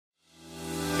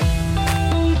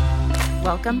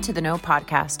Welcome to the No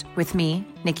Podcast with me,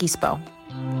 Nikki Spo.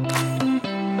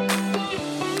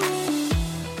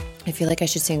 I feel like I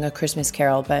should sing a Christmas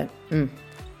carol, but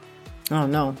oh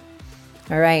no.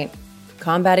 All right.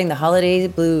 Combating the holiday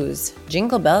blues.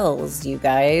 Jingle bells, you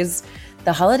guys.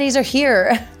 The holidays are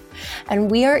here and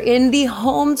we are in the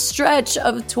home stretch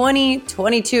of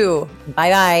 2022.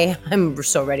 Bye-bye. I'm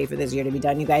so ready for this year to be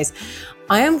done, you guys.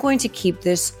 I am going to keep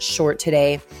this short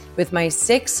today with my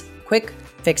 6 quick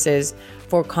fixes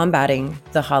for combating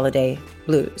the holiday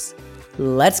blues.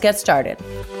 Let's get started.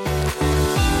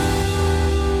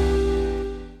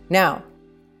 Now,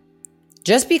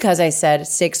 just because I said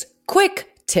 6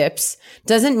 quick tips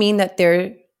doesn't mean that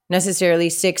they're necessarily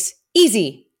 6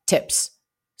 easy tips.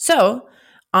 So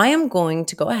I am going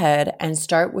to go ahead and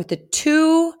start with the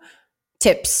 2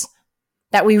 tips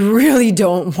that we really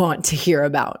don't want to hear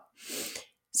about.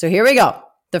 So here we go.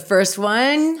 The first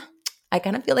one, I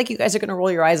kind of feel like you guys are going to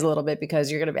roll your eyes a little bit because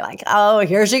you're going to be like, oh,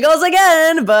 here she goes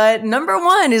again. But number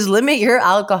 1 is limit your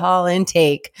alcohol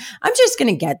intake. I'm just going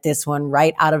to get this one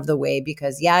right out of the way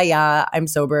because I'm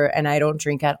sober and I don't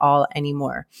drink at all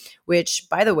anymore. Which,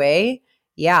 by the way,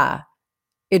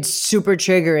 it's super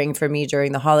triggering for me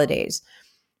during the holidays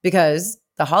because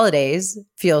the holidays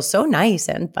feel so nice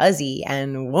and fuzzy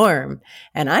and warm.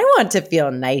 And I want to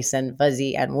feel nice and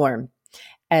fuzzy and warm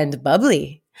and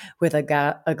bubbly. With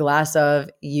a glass of,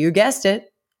 you guessed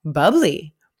it,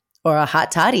 bubbly, or a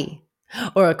hot toddy,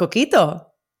 or a coquito.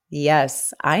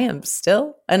 Yes, I am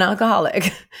still an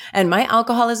alcoholic. And my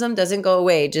alcoholism doesn't go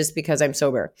away just because I'm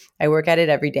sober. I work at it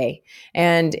every day.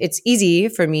 And it's easy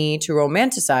for me to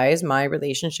romanticize my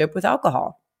relationship with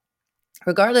alcohol.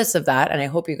 Regardless of that, and I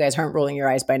hope you guys aren't rolling your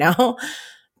eyes by now,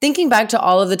 thinking back to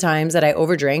all of the times that I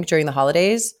overdrank during the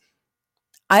holidays,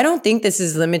 I don't think this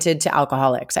is limited to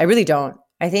alcoholics. I really don't.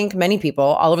 I think many people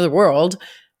all over the world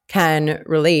can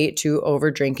relate to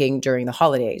over drinking during the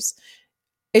holidays.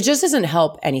 It just doesn't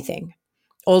help anything.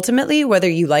 Ultimately, whether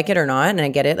you like it or not, and I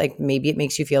get it, like maybe it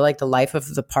makes you feel like the life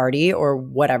of the party or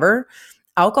whatever,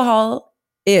 alcohol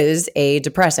is a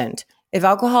depressant. If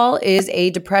alcohol is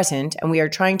a depressant and we are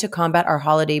trying to combat our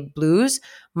holiday blues,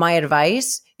 my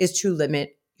advice is to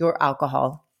limit your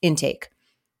alcohol intake.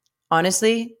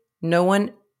 Honestly, no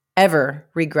one ever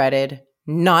regretted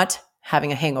not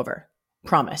having a hangover.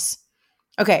 Promise.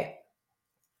 Okay.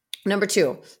 Number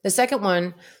 2, the second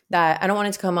one that I don't want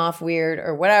it to come off weird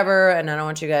or whatever. And I don't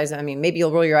want you guys, maybe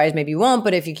you'll roll your eyes, maybe you won't,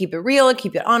 but if you keep it real,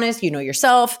 keep it honest, you know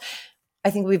yourself. I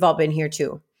think we've all been here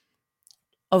too.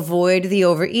 Avoid the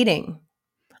overeating.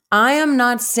 I am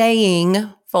not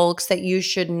saying, folks, that you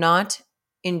should not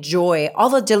enjoy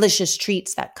all the delicious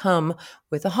treats that come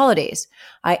with the holidays.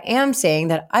 I am saying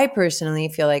that I personally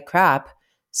feel like crap,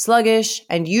 sluggish,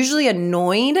 and usually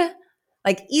annoyed,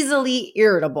 like easily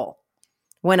irritable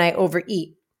when I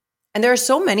overeat. And there are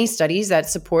so many studies that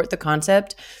support the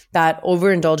concept that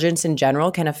overindulgence in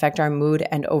general can affect our mood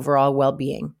and overall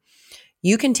well-being.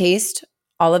 You can taste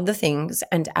all of the things,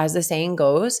 and as the saying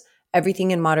goes,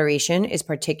 everything in moderation is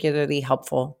particularly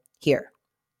helpful here.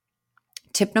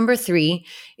 Tip number 3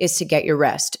 is to get your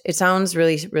rest. It sounds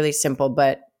really, really simple,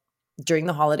 but during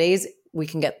the holidays, we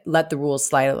can let the rules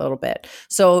slide a little bit.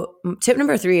 So tip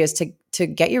number 3 is to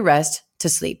get your rest, to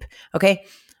sleep. Okay.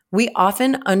 We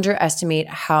often underestimate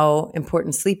how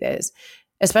important sleep is,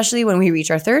 especially when we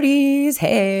reach our 30s,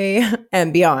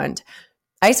 and beyond.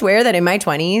 I swear that in my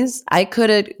 20s, I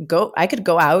could go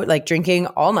out like drinking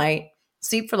all night,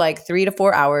 sleep for like 3 to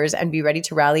 4 hours and be ready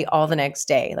to rally all the next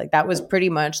day. Like that was pretty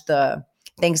much the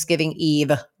Thanksgiving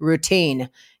Eve routine.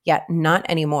 Yet not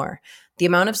anymore. The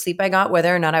amount of sleep I got,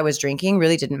 whether or not I was drinking,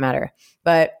 really didn't matter.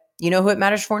 But you know who it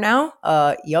matters for now?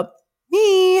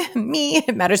 Me.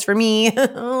 It matters for me.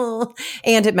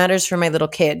 And it matters for my little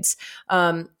kids.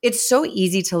 It's so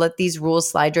easy to let these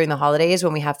rules slide during the holidays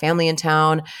when we have family in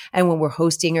town and when we're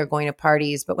hosting or going to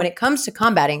parties. But when it comes to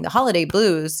combating the holiday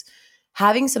blues,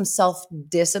 having some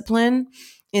self-discipline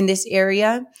in this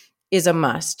area is a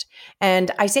must.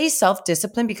 And I say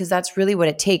self-discipline because that's really what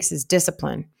it takes is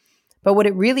discipline. But what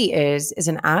it really is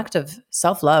an act of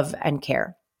self-love and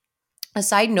care. A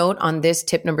side note on this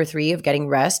tip number 3 of getting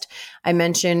rest, I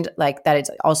mentioned like that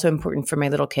it's also important for my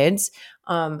little kids.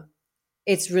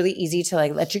 It's really easy to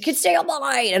like let your kids stay up all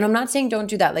night. And I'm not saying don't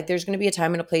do that. Like there's going to be a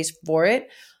time and a place for it.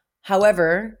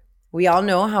 However, we all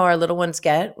know how our little ones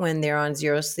get when they're on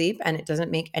zero sleep, and it doesn't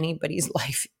make anybody's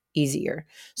life easier.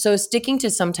 So sticking to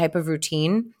some type of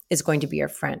routine is going to be your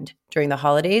friend during the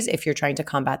holidays if you're trying to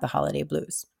combat the holiday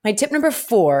blues. My tip number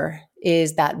 4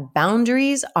 is that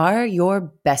boundaries are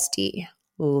your bestie.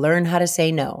 Learn how to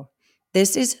say no.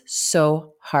 This is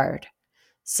so hard.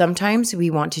 Sometimes we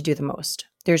want to do the most.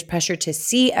 There's pressure to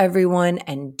see everyone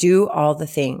and do all the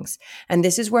things. And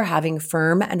this is where having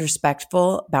firm and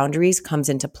respectful boundaries comes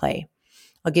into play.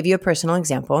 I'll give you a personal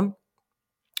example.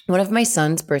 One of my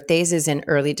son's birthdays is in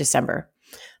early December.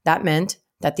 That meant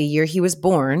that the year he was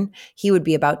born, he would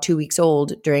be about 2 weeks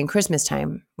old during Christmas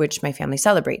time, which my family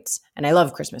celebrates. And I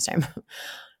love Christmas time.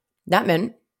 That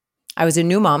meant I was a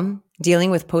new mom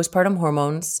dealing with postpartum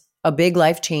hormones, a big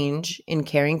life change in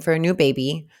caring for a new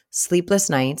baby, sleepless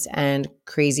nights, and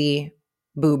crazy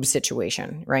boob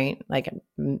situation, right? Like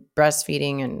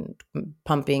breastfeeding and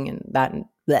pumping and that. And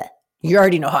bleh. You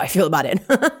already know how I feel about it.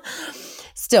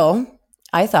 Still,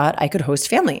 I thought I could host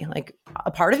family. Like a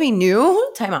part of me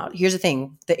knew, time out. Here's the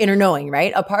thing, the inner knowing,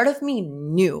 right? A part of me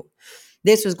knew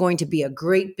this was going to be a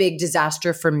great big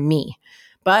disaster for me,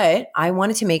 but I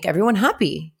wanted to make everyone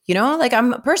happy. You know, like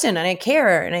I'm a person and I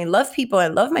care and I love people. I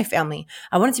love my family.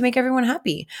 I wanted to make everyone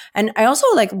happy. And I also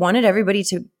like wanted everybody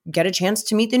to get a chance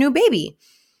to meet the new baby.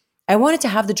 I wanted to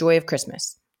have the joy of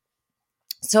Christmas.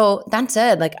 So that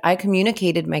said, like I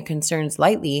communicated my concerns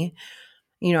lightly.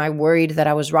 You know, I worried that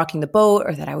I was rocking the boat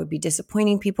or that I would be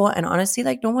disappointing people. And honestly,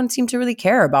 like no one seemed to really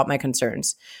care about my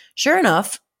concerns. Sure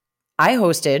enough, I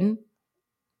hosted.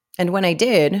 And when I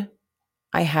did,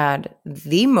 I had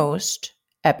the most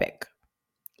epic,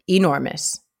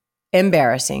 enormous,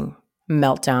 embarrassing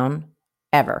meltdown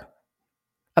ever.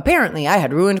 Apparently, I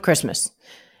had ruined Christmas.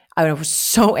 I was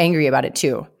so angry about it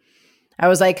too. I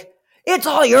was like, it's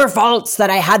all your faults that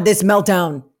I had this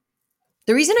meltdown.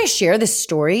 The reason I share this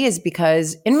story is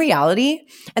because in reality,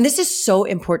 and this is so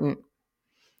important,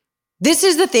 this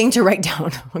is the thing to write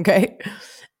down, okay?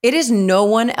 It is no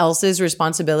one else's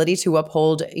responsibility to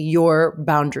uphold your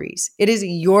boundaries. It is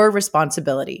your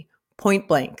responsibility, point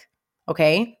blank,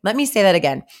 okay? Let me say that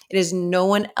again. It is no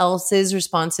one else's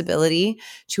responsibility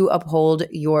to uphold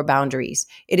your boundaries.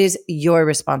 It is your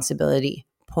responsibility,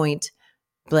 point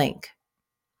blank.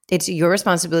 It's your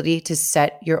responsibility to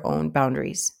set your own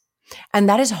boundaries. And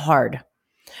that is hard.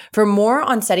 For more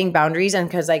on setting boundaries, and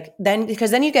because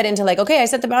then you get into like, okay, I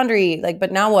set the boundary, like,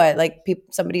 but now what? Like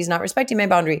somebody's not respecting my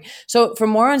boundary. So for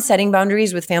more on setting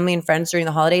boundaries with family and friends during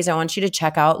the holidays, I want you to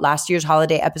check out last year's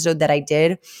holiday episode that I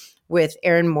did with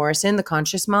Erin Morrison, the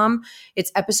Conscious Mom.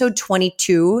 It's episode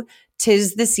 22,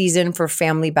 'Tis the Season for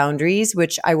Family Boundaries,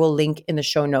 which I will link in the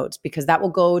show notes because that will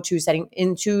go to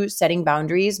setting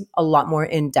boundaries a lot more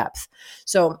in depth.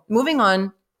 So moving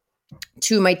on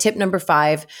to my tip number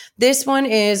 5. This one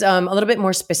is a little bit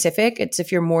more specific. It's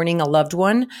if you're mourning a loved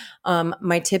one.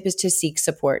 My tip is to seek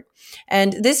support.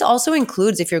 And this also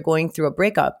includes if you're going through a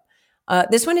breakup.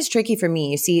 This one is tricky for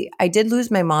me. You see, I did lose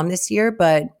my mom this year,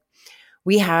 but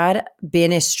we had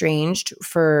been estranged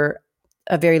for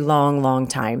a very long, long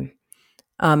time.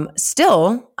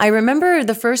 Still, I remember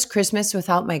the first Christmas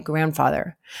without my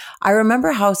grandfather. I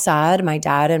remember how sad my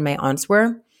dad and my aunts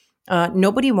were.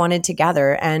 Nobody wanted to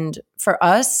gather. And for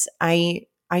us, I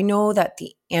know that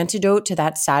the antidote to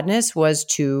that sadness was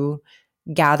to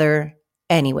gather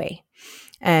anyway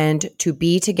and to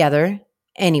be together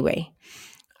anyway.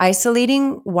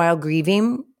 Isolating while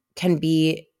grieving can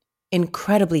be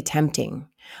incredibly tempting.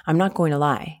 I'm not going to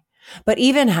lie. But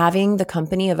even having the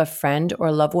company of a friend or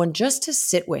a loved one just to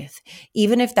sit with,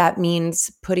 even if that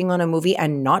means putting on a movie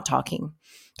and not talking,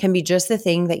 can be just the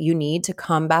thing that you need to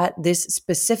combat this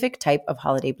specific type of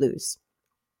holiday blues.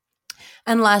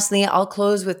 And lastly, I'll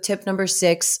close with tip number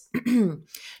 6.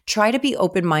 Try to be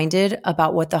open-minded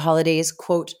about what the holidays,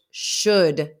 quote,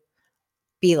 should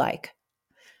be like.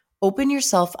 Open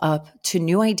yourself up to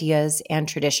new ideas and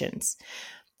traditions.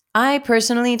 I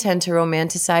personally tend to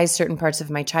romanticize certain parts of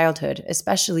my childhood,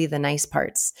 especially the nice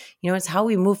parts. You know, it's how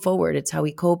we move forward. It's how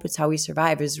we cope. It's how we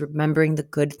survive, is remembering the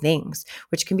good things,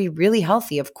 which can be really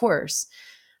healthy, of course.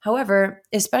 However,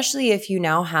 especially if you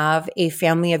now have a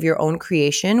family of your own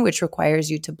creation, which requires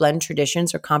you to blend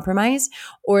traditions or compromise,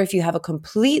 or if you have a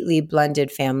completely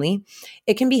blended family,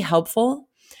 it can be helpful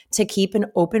to keep an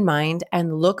open mind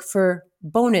and look for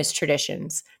bonus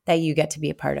traditions that you get to be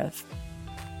a part of.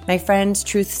 My friends,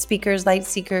 truth speakers, light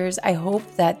seekers, I hope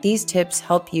that these tips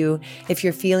help you if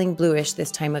you're feeling bluish this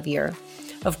time of year.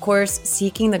 Of course,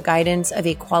 seeking the guidance of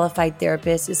a qualified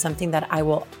therapist is something that I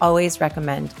will always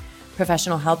recommend.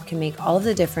 Professional help can make all of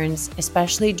the difference,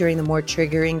 especially during the more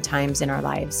triggering times in our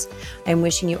lives. I'm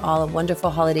wishing you all a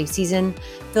wonderful holiday season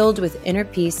filled with inner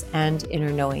peace and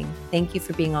inner knowing. Thank you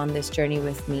for being on this journey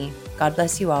with me. God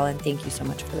bless you all, and thank you so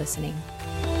much for listening.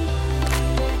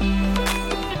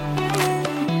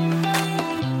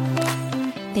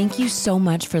 Thank you so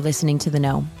much for listening to The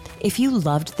Know. If you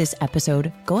loved this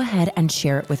episode, go ahead and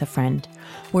share it with a friend.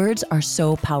 Words are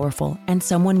so powerful, and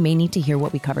someone may need to hear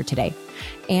what we covered today.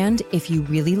 And if you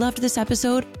really loved this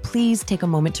episode, please take a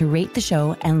moment to rate the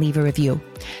show and leave a review.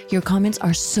 Your comments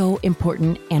are so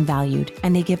important and valued,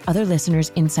 and they give other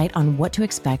listeners insight on what to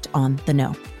expect on The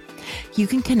Know. You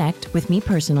can connect with me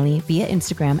personally via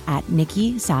Instagram at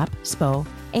Nikki Sap Spo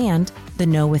and The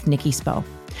Know with Nikki Spo.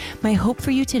 My hope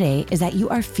for you today is that you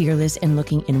are fearless in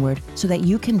looking inward so that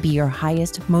you can be your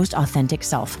highest, most authentic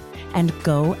self and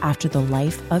go after the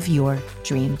life of your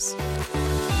dreams.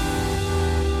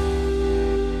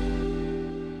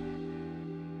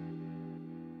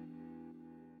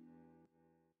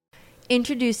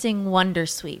 Introducing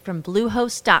Wondersuite from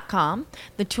Bluehost.com,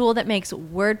 the tool that makes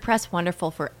WordPress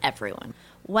wonderful for everyone.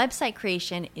 Website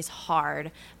creation is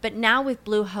hard, but now with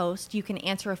Bluehost, you can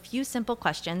answer a few simple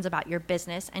questions about your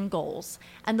business and goals,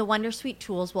 and the Wondersuite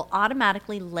tools will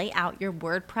automatically lay out your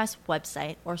WordPress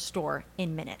website or store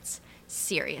in minutes.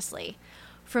 Seriously.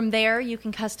 From there, you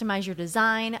can customize your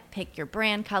design, pick your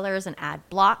brand colors, and add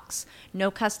blocks.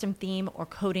 No custom theme or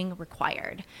coding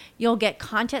required. You'll get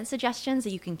content suggestions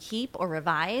that you can keep or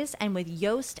revise, and with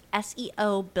Yoast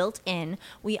SEO built in,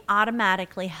 we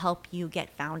automatically help you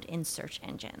get found in search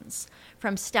engines.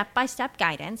 From step-by-step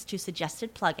guidance to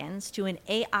suggested plugins to an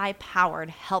AI-powered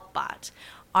help bot,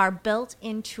 our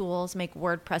built-in tools make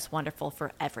WordPress wonderful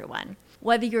for everyone.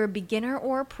 Whether you're a beginner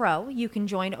or a pro, you can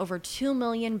join over 2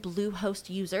 million Bluehost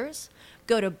users.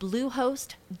 Go to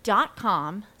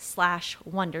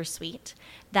bluehost.com/wondersuite.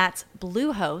 That's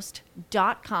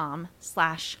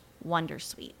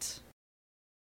bluehost.com/wondersuite.